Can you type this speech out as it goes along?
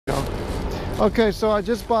Okay, so I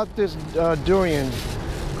just bought this durian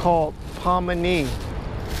called manee.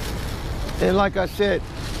 And like I said,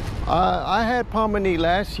 I had manee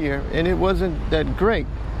last year and it wasn't that great.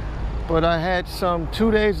 But I had some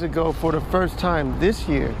 2 days ago for the first time this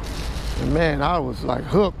year. And man, I was like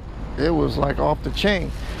hooked. It was like off the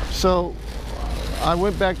chain. So I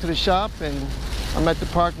went back to the shop and I'm at the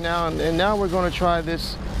park now. And now we're going to try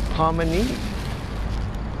this manee.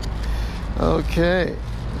 Okay.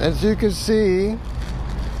 As you can see,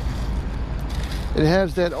 it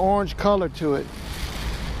has that orange color to it.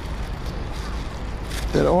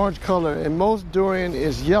 That orange color, and most durian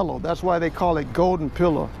is yellow. That's why they call it golden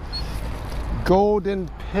pillow. Golden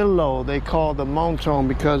pillow, they call the monotone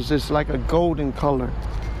because it's like a golden color.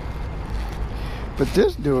 But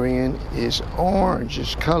this durian is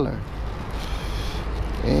orange color.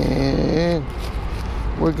 And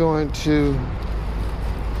we're going to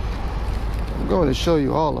show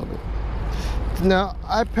you all of it. Now,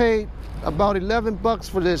 I paid about 11 bucks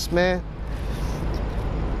for this, man.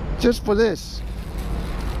 Just for this.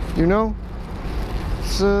 You know?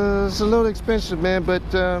 It's a little expensive, man, but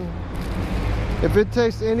if it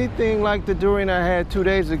tastes anything like the durian I had 2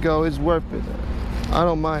 days ago, it's worth it. I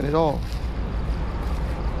don't mind at all.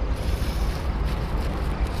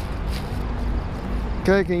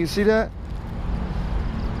 Okay, can you see that?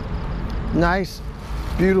 Nice,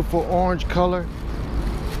 beautiful orange color.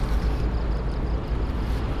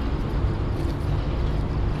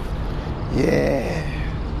 Yeah.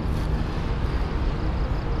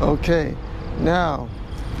 Okay, now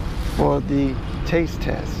for the taste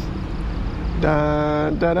test.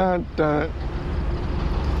 Dun, dun, dun, dun.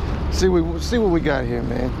 See what we got here,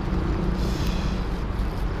 man.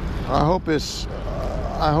 I hope it's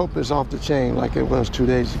off the chain like it was 2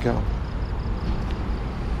 days ago.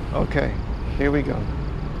 Okay, here we go.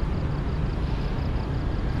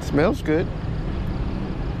 It smells good.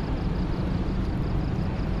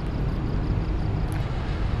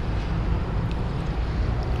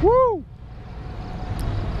 Woo!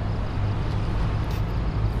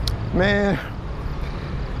 Man,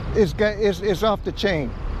 it's off the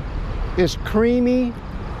chain. It's creamy.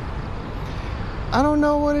 I don't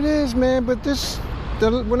know what it is, man, but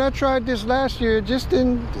when I tried this last year, it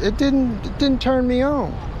didn't turn me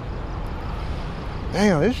on.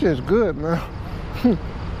 Damn, this shit's good, man.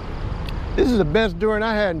 This is the best durian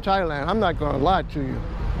I had in Thailand. I'm not gonna lie to you.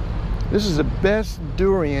 This is the best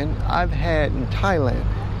durian I've had in Thailand.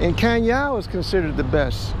 And Kenya is considered the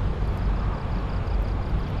best.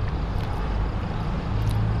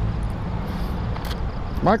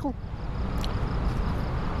 Michael?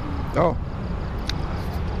 Oh.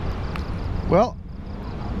 Well,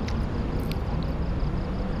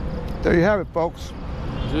 there you have it, folks.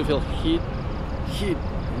 Do you feel heat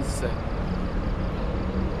inside?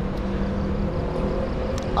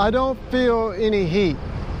 I don't feel any heat.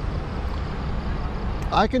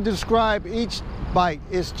 I can describe each bite.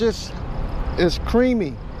 It's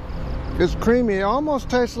creamy. It's creamy. It almost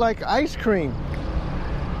tastes like ice cream.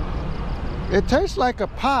 It tastes like a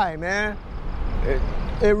pie, man.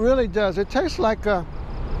 It really does. It tastes like a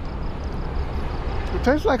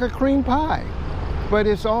cream pie, but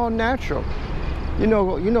it's all natural. You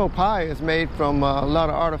know, pie is made from a lot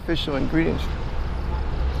of artificial ingredients.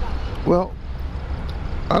 Well,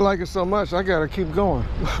 I like it so much, I gotta keep going.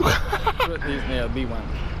 These may be one.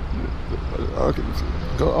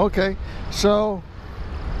 Okay, so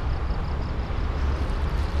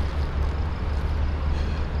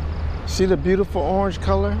see the beautiful orange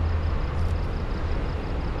color?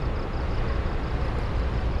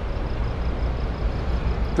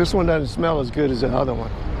 This one doesn't smell as good as the other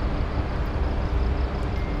one.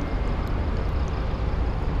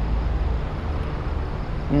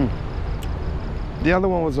 The other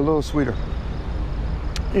one was a little sweeter.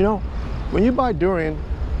 You know, when you buy durian,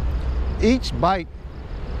 each bite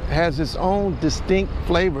has its own distinct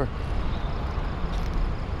flavor.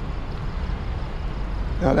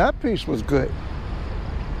 Now that piece was good.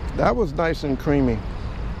 That was nice and creamy.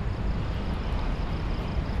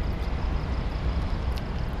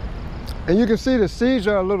 And you can see the seeds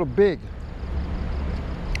are a little big.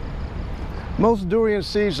 Most durian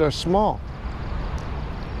seeds are small.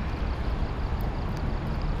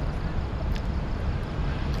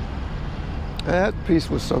 That piece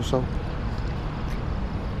was so-so.